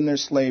groaned in their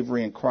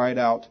slavery and cried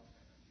out,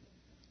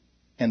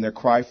 and their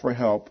cry for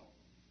help.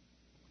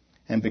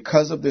 And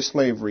because of their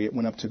slavery, it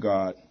went up to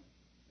God.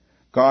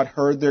 God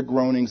heard their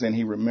groanings, and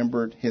he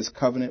remembered his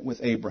covenant with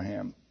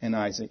Abraham and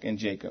Isaac and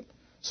Jacob.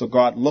 So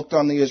God looked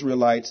on the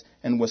Israelites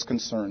and was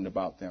concerned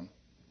about them.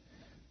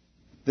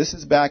 This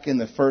is back in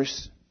the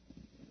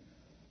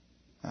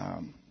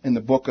in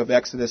the book of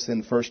Exodus,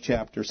 in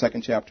the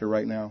second chapter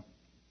right now.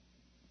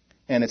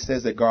 And it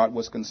says that God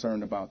was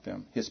concerned about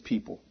them, his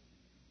people.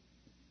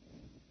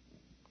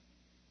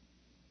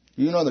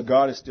 You know that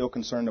God is still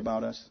concerned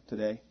about us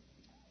today?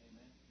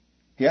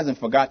 He hasn't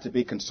forgot to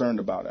be concerned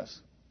about us.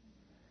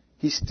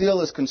 He still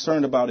is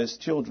concerned about his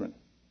children,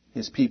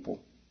 his people.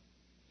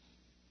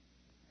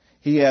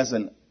 He has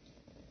an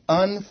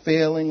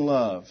unfailing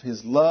love.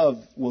 His love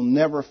will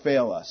never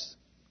fail us.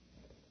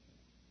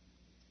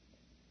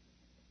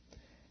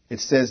 It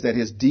says that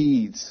his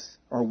deeds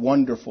are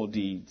wonderful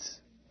deeds.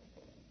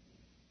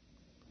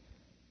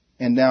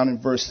 And down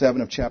in verse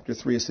 7 of chapter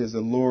 3, it says,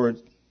 the Lord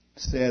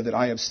said that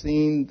I have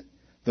seen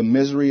the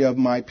misery of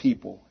my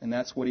people. And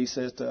that's what he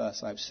says to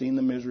us. I've seen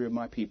the misery of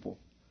my people.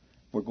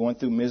 We're going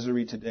through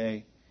misery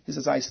today. He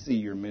says, I see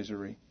your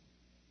misery.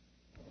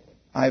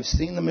 I have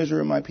seen the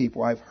misery of my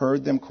people. I've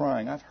heard them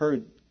crying. I've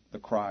heard the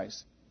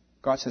cries.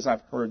 God says,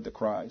 I've heard the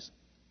cries.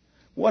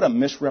 What a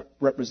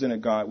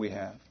misrepresented God we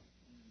have.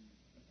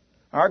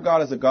 Our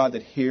God is a God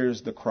that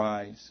hears the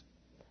cries.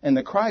 And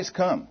the cries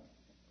come.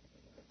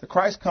 The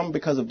cries come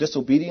because of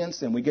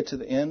disobedience, and we get to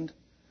the end.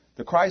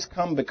 The cries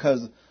come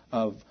because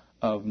of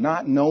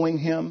not knowing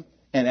him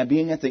and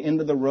being at the end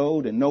of the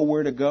road and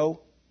nowhere to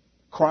go,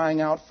 crying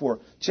out for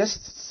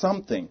just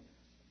something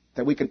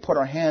that we can put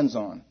our hands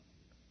on,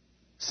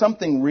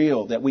 something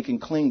real that we can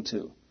cling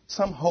to,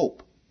 some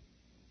hope.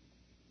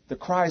 The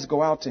cries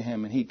go out to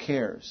him, and he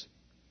cares.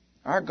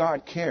 Our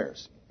God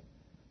cares.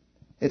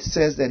 It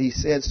says that he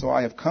said, so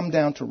I have come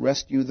down to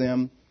rescue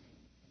them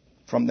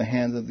from the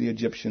hands of the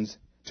Egyptians,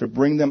 to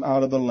bring them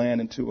out of the land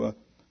into a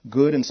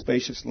good and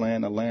spacious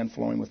land, a land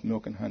flowing with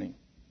milk and honey.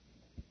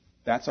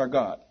 That's our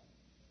God.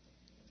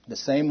 The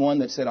same one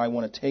that said, I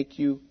want to take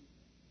you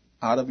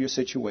out of your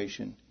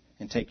situation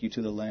and take you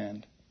to the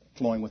land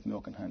flowing with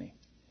milk and honey.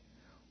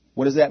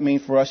 What does that mean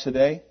for us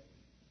today?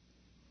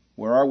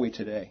 Where are we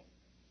today?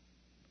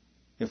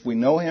 If we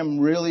know him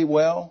really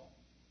well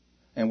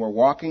and we're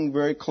walking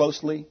very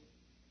closely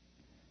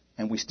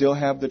and we still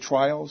have the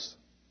trials,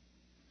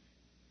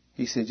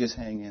 he said, just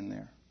hang in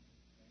there.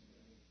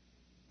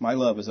 My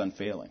love is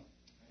unfailing.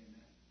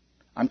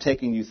 I'm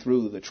taking you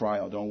through the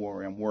trial. Don't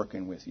worry. I'm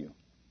working with you.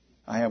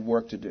 I have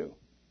work to do.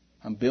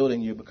 I'm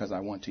building you because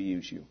I want to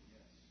use you.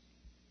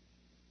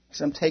 He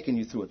said, I'm taking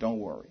you through it. Don't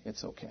worry.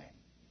 It's okay.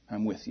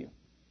 I'm with you.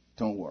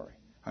 Don't worry.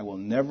 I will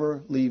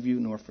never leave you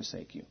nor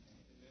forsake you.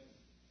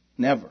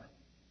 Never.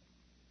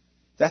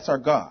 That's our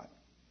God.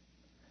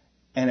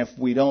 And if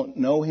we don't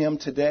know him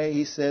today,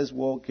 he says,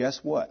 well, guess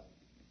what?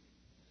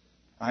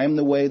 I am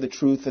the way, the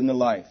truth, and the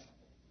life.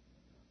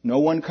 No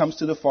one comes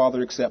to the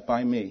Father except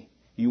by me.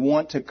 You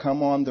want to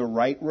come on the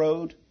right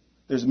road?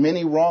 There's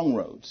many wrong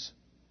roads.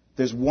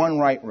 There's one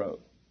right road.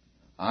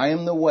 I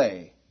am the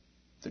way,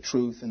 the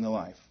truth, and the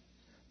life.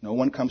 No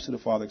one comes to the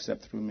Father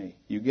except through me.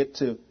 You get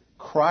to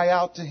cry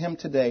out to him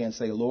today and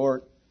say,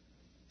 Lord,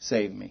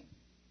 save me.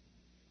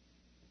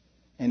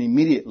 And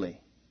immediately,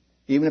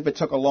 even if it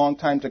took a long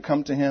time to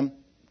come to him,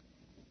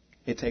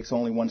 it takes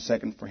only 1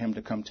 second for him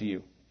to come to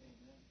you,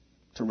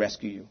 to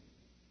rescue you,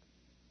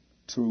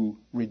 to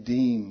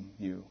redeem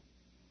you.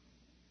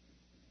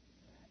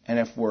 And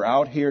if we're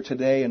out here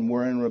today and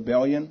we're in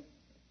rebellion,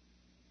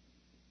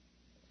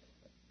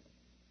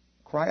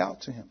 cry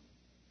out to him.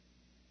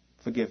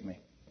 Forgive me.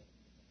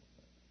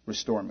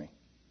 Restore me.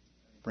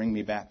 Bring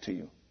me back to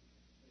you.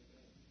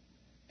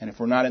 And if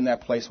we're not in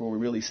that place where we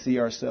really see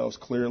ourselves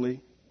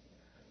clearly,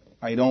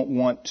 I don't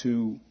want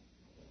to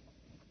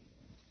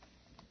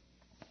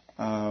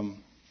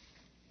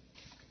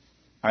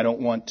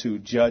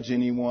judge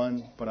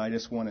anyone, but I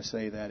just want to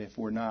say that if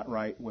we're not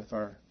right with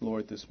our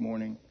Lord this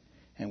morning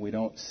and we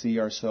don't see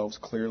ourselves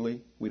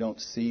clearly, we don't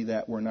see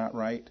that we're not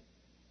right,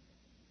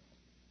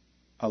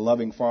 a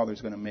loving Father is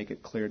going to make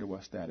it clear to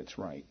us that it's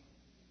right.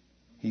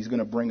 He's going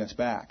to bring us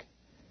back.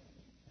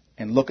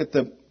 And look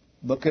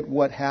at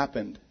what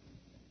happened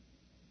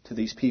to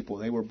these people.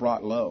 They were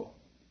brought low.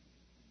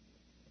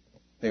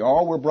 They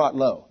all were brought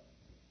low.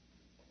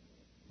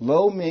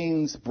 Low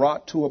means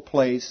brought to a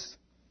place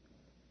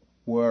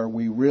where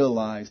we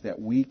realize that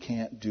we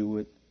can't do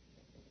it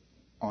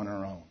on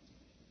our own.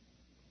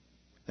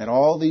 That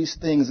all these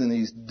things and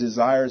these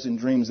desires and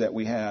dreams that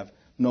we have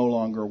no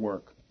longer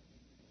work.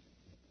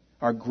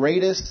 Our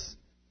greatest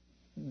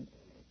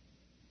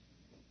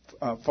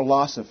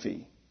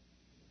philosophy,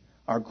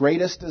 our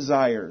greatest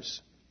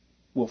desires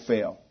will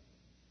fail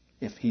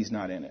if He's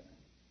not in it.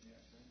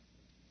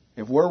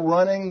 If we're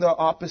running the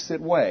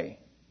opposite way,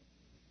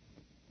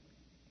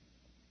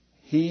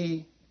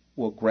 He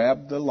will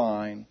grab the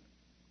line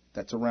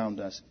that's around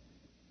us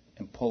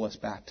and pull us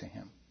back to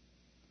Him.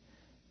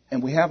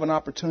 And we have an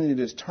opportunity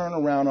to just turn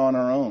around on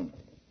our own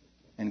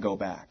and go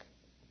back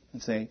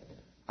and say,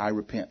 I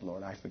repent,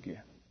 Lord, I forgive.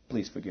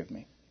 Please forgive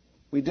me.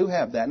 We do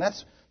have that, and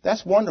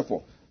that's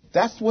wonderful.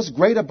 That's what's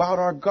great about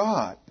our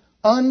God.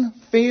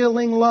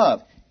 Unfailing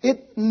love.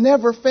 It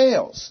never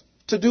fails.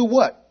 To do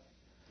what?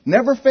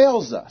 Never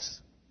fails us.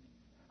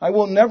 I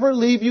will never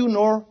leave you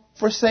nor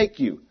forsake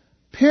you.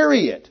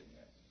 Period.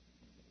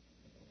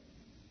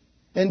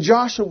 In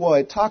Joshua,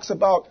 it talks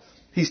about,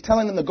 he's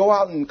telling them to go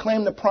out and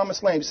claim the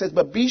promised land. He says,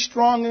 but be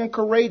strong and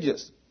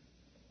courageous,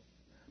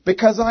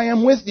 because I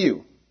am with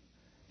you.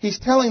 He's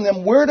telling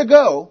them where to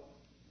go,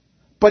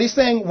 but he's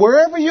saying,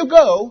 wherever you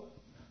go,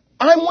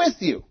 I'm with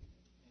you.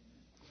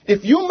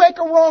 If you make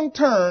a wrong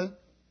turn,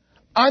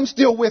 I'm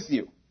still with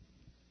you.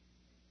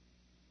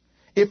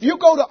 If you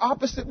go the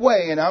opposite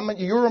way and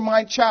you're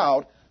my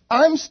child,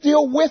 I'm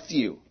still with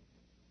you.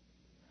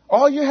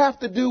 All you have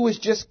to do is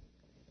just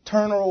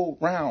turn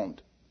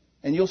around,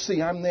 and you'll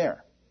see I'm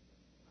there.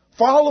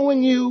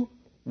 Following you,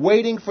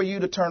 waiting for you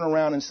to turn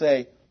around and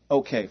say,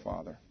 okay,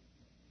 Father,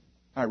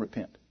 I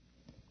repent.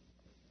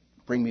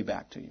 Bring me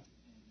back to you.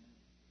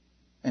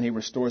 And He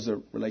restores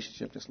the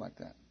relationship just like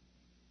that.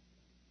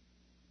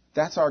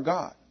 That's our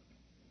God.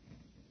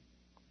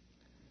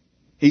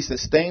 He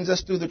sustains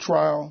us through the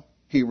trial.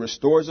 He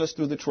restores us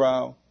through the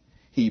trial.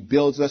 He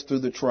builds us through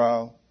the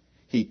trial.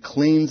 He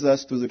cleans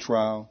us through the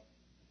trial.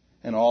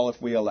 And all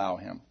if we allow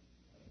Him.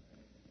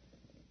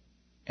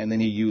 And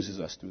then He uses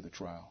us through the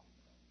trial.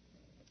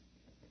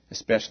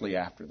 Especially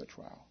after the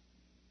trial.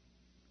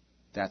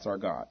 That's our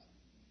God.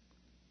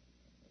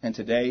 And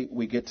today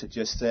we get to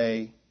just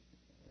say,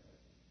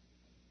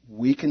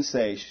 we can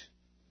say,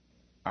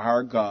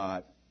 our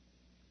God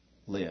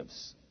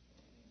lives.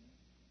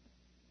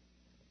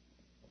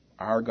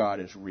 Our God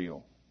is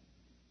real.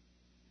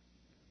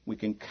 We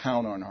can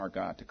count on our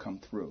God to come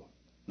through,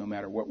 no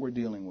matter what we're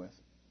dealing with,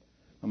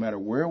 no matter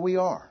where we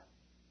are,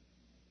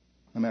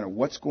 no matter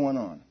what's going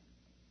on.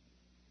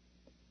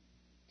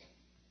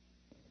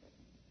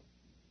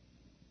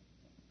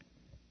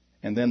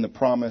 And then the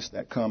promise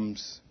that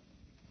comes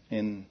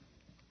in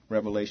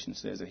Revelation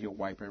says that He'll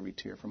wipe every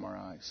tear from our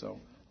eyes. So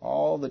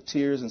all the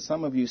tears, and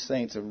some of you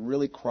saints have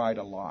really cried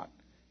a lot,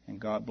 and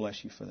God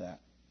bless you for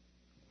that.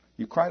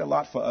 You cried a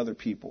lot for other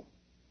people.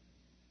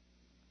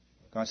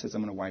 God says,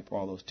 I'm going to wipe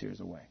all those tears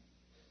away.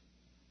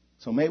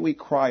 So may we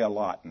cry a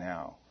lot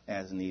now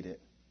as needed.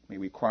 May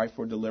we cry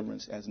for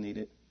deliverance as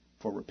needed,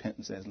 for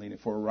repentance as needed,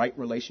 for a right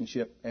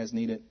relationship as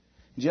needed,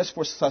 just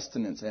for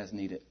sustenance as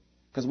needed,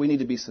 because we need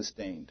to be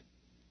sustained.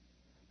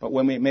 But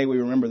may we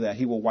remember that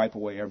He will wipe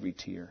away every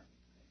tear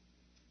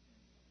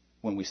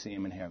when we see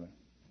Him in heaven.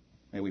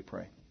 May we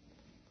pray.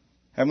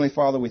 Heavenly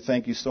Father, we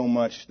thank You so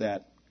much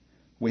that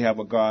we have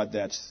a God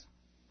that's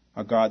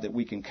a God that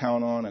we can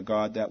count on, a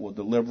God that will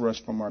deliver us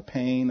from our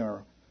pain,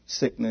 our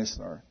sickness,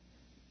 our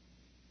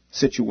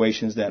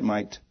situations that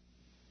might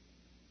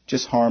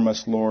just harm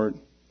us, Lord,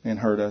 and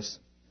hurt us.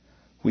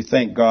 We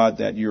thank God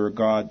that You're a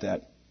God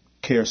that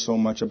cares so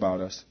much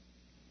about us.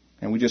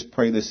 And we just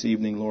pray this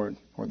evening, Lord,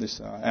 or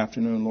this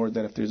afternoon, Lord,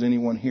 that if there's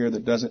anyone here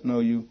that doesn't know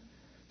You,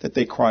 that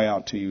they cry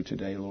out to You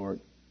today, Lord.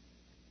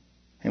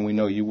 And we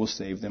know You will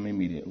save them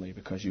immediately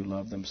because You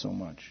love them so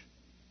much.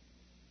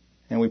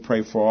 And we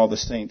pray for all the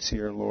saints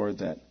here, Lord,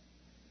 that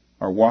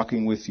are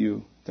walking with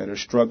You, that are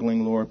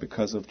struggling, Lord,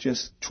 because of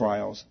just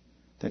trials,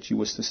 that You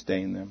would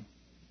sustain them,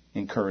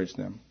 encourage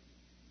them.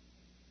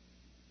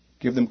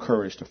 Give them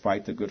courage to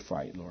fight the good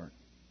fight, Lord.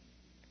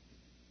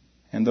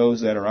 And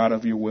those that are out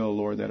of Your will,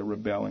 Lord, that are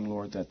rebelling,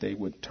 Lord, that they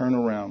would turn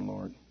around,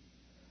 Lord,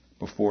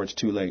 before it's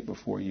too late,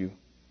 before You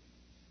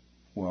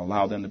will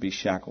allow them to be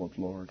shackled,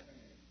 Lord,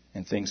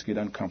 and things get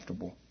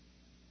uncomfortable.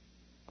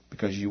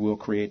 Because You will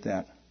create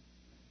that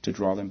to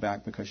draw them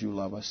back because You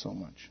love us so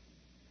much.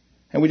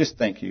 And we just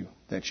thank You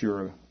that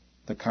You're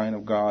the kind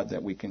of God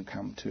that we can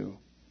come to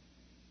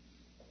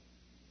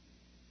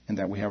and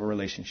that we have a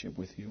relationship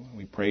with you. And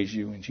we praise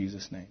you in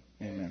Jesus' name.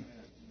 Amen.